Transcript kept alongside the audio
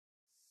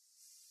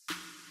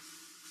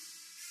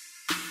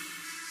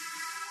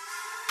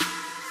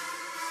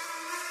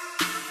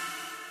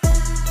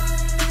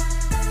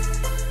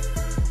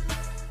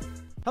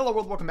Hello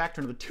world, welcome back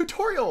to another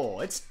tutorial.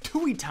 It's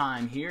TUI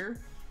time here,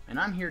 and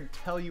I'm here to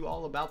tell you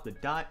all about the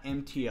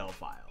 .mtl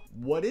file.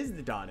 What is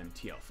the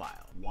 .mtl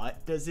file?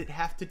 What does it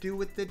have to do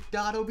with the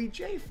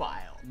 .obj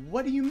file?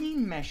 What do you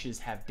mean meshes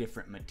have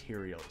different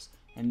materials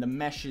and the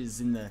meshes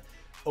in the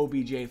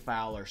obj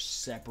file are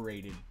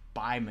separated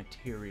by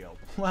material?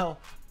 Well,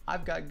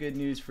 I've got good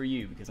news for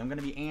you because I'm going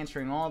to be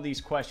answering all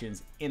these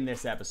questions in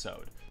this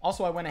episode.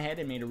 Also, I went ahead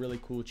and made a really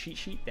cool cheat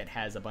sheet that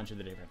has a bunch of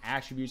the different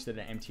attributes that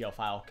an MTL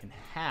file can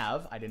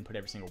have. I didn't put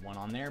every single one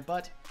on there,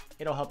 but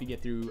it'll help you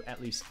get through at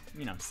least,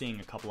 seeing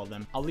a couple of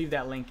them. I'll leave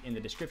that link in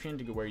the description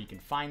to go where you can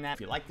find that.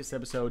 If you like this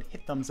episode,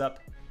 hit thumbs up.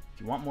 If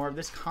you want more of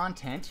this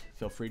content,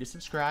 feel free to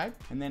subscribe.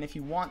 And then if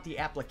you want the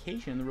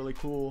application, the really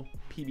cool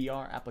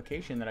PBR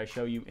application that I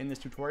show you in this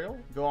tutorial,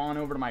 go on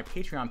over to my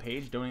Patreon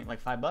page, donate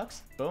like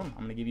 $5. Boom,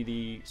 I'm gonna give you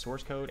the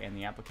source code and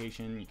the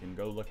application. You can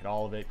go look at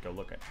all of it, go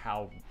look at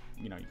how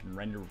you can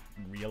render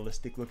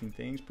realistic looking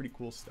things, pretty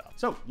cool stuff.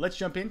 So let's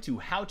jump into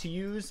how to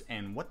use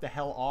and what the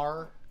hell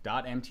are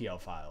 .mtl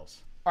files.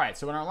 All right,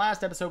 so in our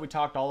last episode, we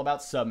talked all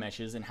about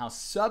submeshes and how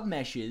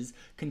submeshes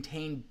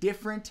contain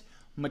different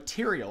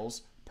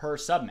materials per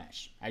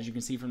submesh. As you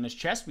can see from this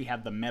chest, we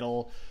have the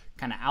metal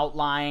kind of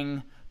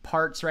outlying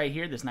parts right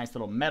here, this nice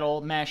little metal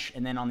mesh,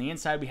 and then on the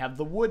inside we have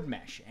the wood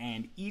mesh,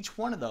 and each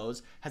one of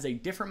those has a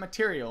different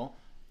material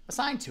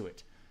assigned to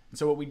it. And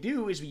so what we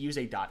do is we use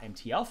a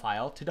 .mtl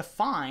file to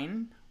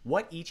define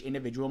what each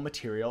individual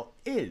material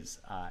is.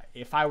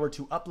 If I were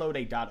to upload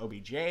a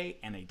 .obj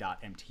and a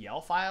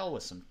 .mtl file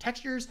with some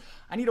textures,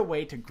 I need a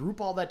way to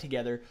group all that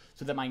together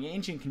so that my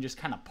engine can just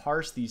kind of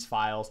parse these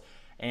files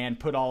and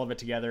put all of it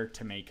together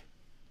to make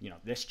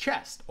this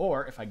chest.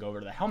 Or if I go over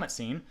to the helmet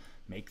scene,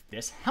 make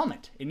this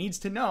helmet. It needs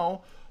to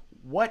know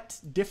what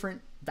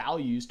different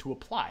values to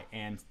apply.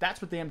 And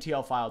that's what the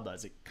MTL file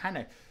does. It kind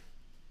of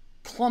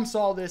clumps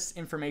all this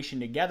information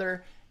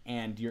together,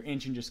 and your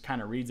engine just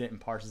kind of reads it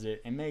and parses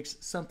it and makes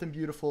something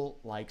beautiful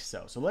like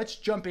so. So let's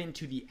jump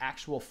into the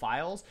actual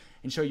files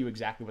and show you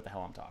exactly what the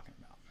hell I'm talking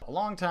about. A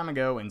long time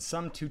ago in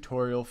some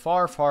tutorial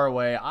far, far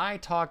away, I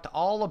talked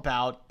all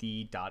about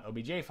the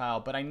 .obj file,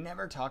 but I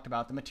never talked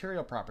about the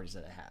material properties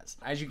that it has.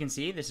 As you can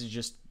see, this is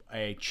just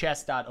a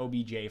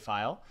chest.obj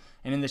file,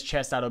 and in this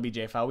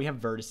chest.obj file we have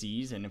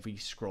vertices, and if we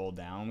scroll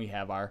down we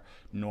have our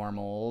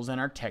normals and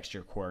our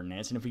texture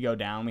coordinates, and if we go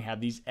down we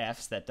have these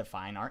F's that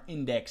define our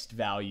indexed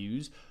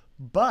values.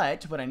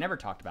 But what I never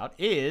talked about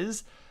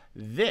is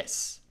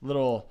this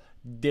little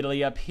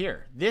diddly up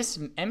here. This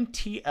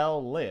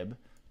MTL lib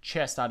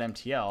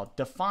chest.mtl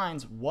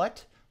defines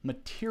what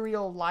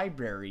material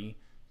library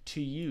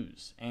to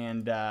use,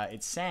 and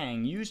it's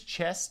saying use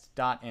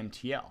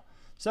chest.mtl.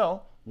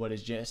 So what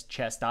is just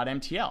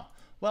chest.mtl?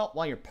 Well,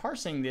 while you're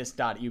parsing this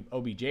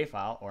 .obj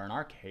file, or in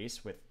our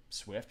case with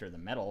Swift or the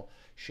metal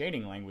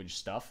shading language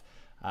stuff,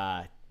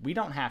 we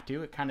don't have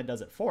to, it kind of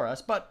does it for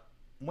us. But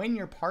when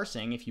you're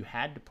parsing, if you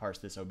had to parse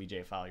this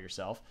obj file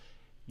yourself,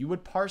 you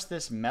would parse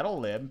this metal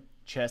lib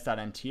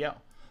chest.mtl,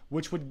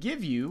 which would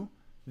give you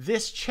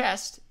this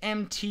chest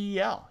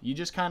MTL. You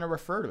just kind of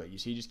refer to it. You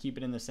see, you just keep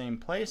it in the same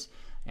place,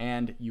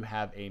 and you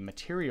have a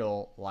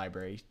material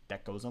library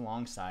that goes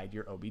alongside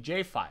your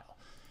obj file.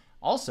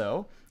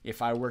 Also,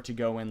 if I were to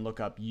go and look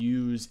up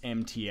use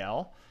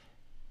MTL,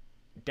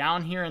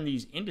 down here in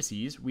these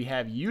indices, we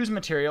have use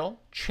material,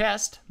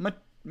 chest,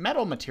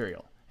 metal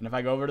material. And if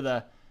I go over to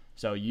the,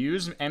 so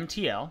use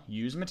MTL,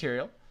 use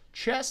material,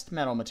 chest,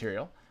 metal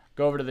material,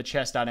 go over to the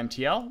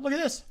chest.mtl, look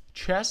at this,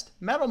 chest,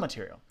 metal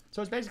material.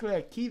 So it's basically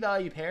a key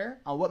value pair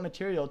on what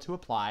material to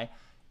apply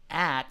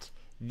at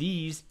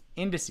these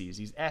indices.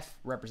 These F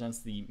represents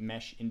the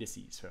mesh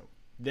indices. So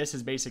this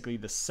is basically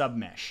the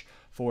submesh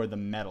for the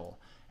metal.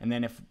 And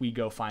then if we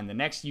go find the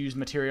next used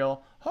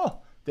material, oh,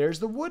 there's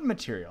the wood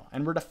material.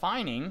 And we're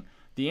defining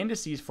the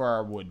indices for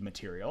our wood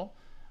material,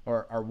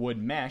 or our wood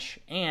mesh,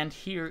 and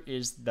here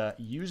is the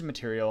used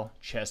material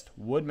chest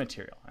wood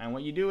material. And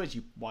what you do is,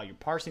 while you're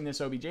parsing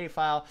this obj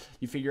file,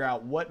 you figure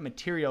out what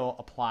material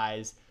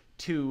applies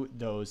to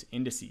those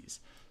indices.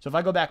 So if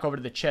I go back over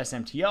to the chest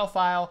MTL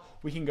file,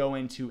 we can go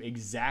into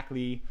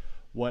exactly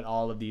what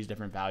all of these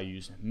different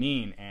values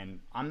mean. And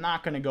I'm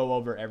not going to go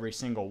over every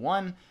single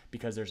one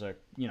because there's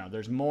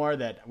there's more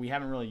that we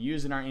haven't really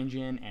used in our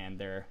engine and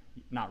they're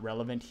not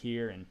relevant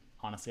here, and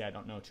honestly I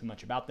don't know too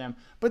much about them,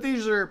 but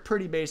these are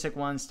pretty basic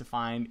ones to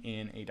find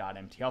in a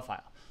 .mtl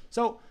file.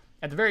 So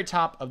at the very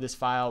top of this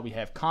file we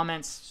have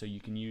comments, so you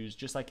can use,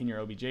 just like in your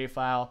obj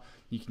file,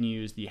 you can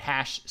use the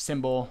hash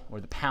symbol or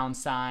the pound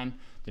sign,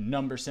 the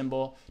number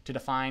symbol to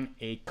define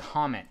a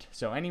comment.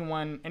 So any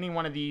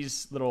one of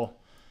these little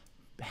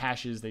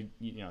hashes,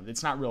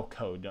 it's not real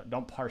code.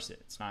 Don't parse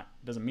it.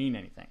 Doesn't mean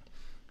anything.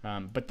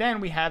 But then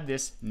we have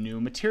this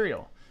new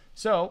material.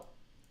 So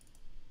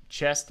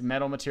chest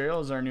metal material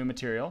is our new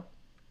material.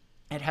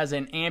 It has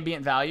an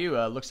ambient value,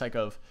 looks like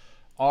of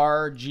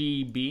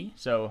RGB.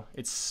 So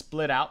it's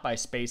split out by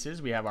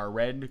spaces. We have our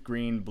red,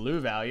 green, blue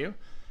value,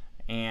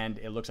 and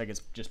it looks like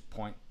it's just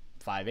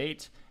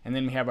 0.58. And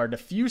then we have our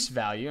diffuse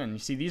value, and you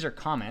see these are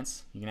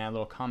comments. You can add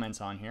little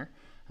comments on here.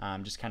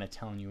 Just kind of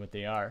telling you what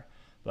they are.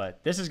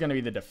 But this is going to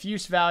be the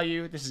diffuse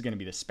value. This is going to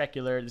be the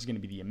specular. This is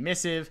going to be the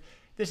emissive.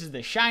 This is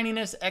the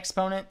shininess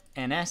exponent,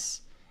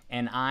 NS.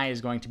 And I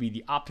is going to be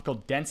the optical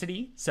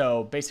density.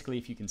 So basically,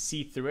 if you can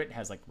see through it, it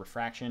has like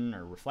refraction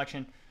or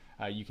reflection.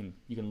 You can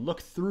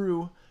look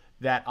through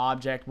that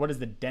object. What is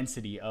the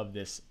density of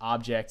this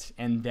object?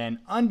 And then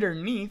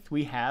underneath,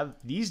 we have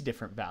these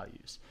different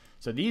values.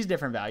 So these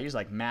different values,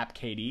 like map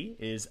KD,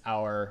 is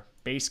our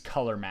base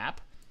color map.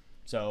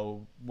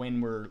 So when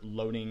we're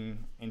loading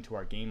into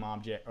our game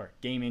object or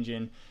game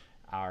engine,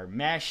 our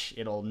mesh,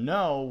 it'll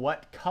know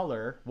what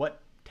color,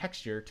 what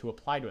texture to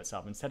apply to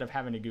itself. Instead of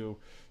having to go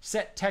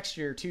set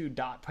texture to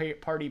dot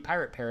party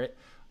pirate parrot,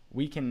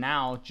 we can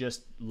now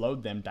just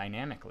load them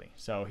dynamically.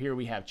 So here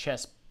we have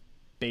chest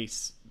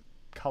base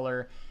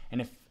color, and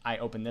if I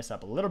open this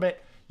up a little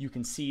bit, you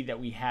can see that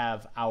we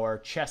have our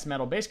chest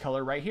metal base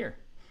color right here.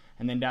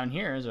 And then down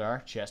here is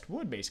our chest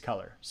wood base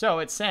color. So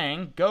it's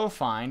saying go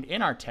find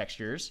in our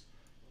textures,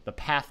 the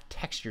path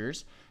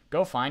textures,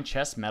 go find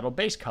chest metal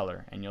base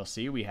color, and you'll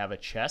see we have a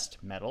chest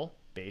metal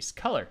base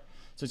color.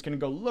 So it's going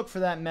to go look for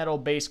that metal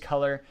base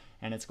color,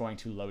 and it's going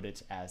to load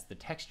it as the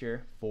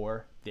texture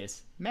for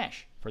this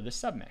mesh, for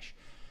this submesh.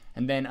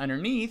 And then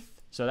underneath,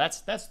 so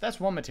that's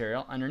one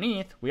material.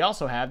 Underneath, we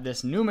also have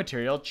this new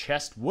material,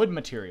 chest wood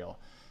material.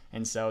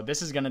 And so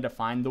this is going to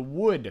define the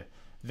wood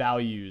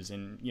values.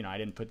 And, you know, I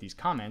didn't put these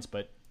comments,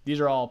 but these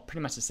are all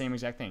pretty much the same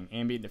exact thing.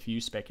 Ambient,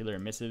 diffuse, specular,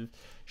 emissive,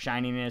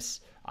 shininess,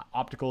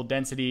 optical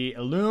density,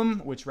 illum,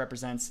 which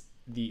represents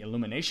the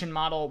illumination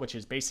model, which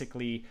is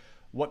basically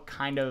what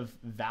kind of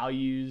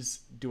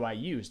values do I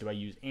use? Do I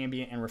use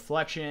ambient and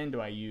reflection?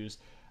 Do I use,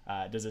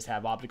 does this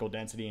have optical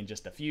density and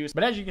just diffuse?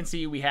 But as you can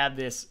see, we have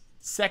this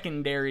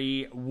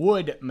secondary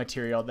wood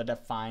material that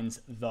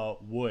defines the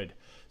wood.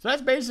 So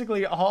that's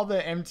basically all the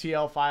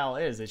MTL file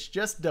is. It's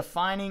just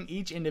defining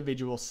each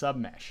individual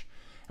submesh.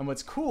 And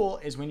what's cool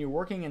is when you're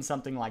working in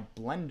something like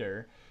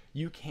Blender,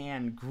 you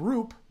can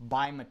group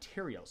by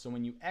material. So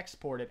when you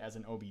export it as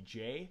an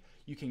OBJ,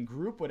 you can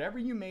group whatever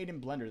you made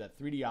in Blender, that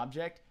 3D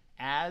object,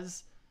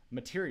 as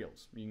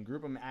materials. You can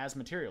group them as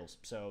materials.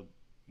 So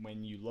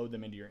when you load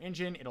them into your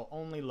engine, it'll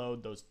only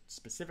load those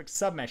specific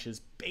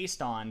submeshes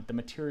based on the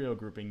material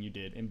grouping you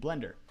did in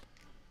Blender.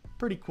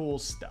 Pretty cool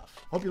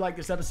stuff. Hope you like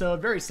this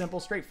episode. Very simple,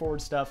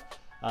 straightforward stuff.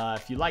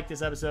 If you like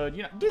this episode,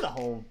 you know, do the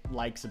whole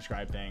like,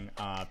 subscribe thing.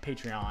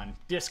 Patreon,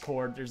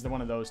 Discord, there's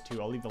one of those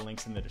too. I'll leave the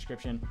links in the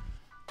description.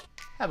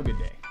 Have a good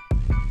day.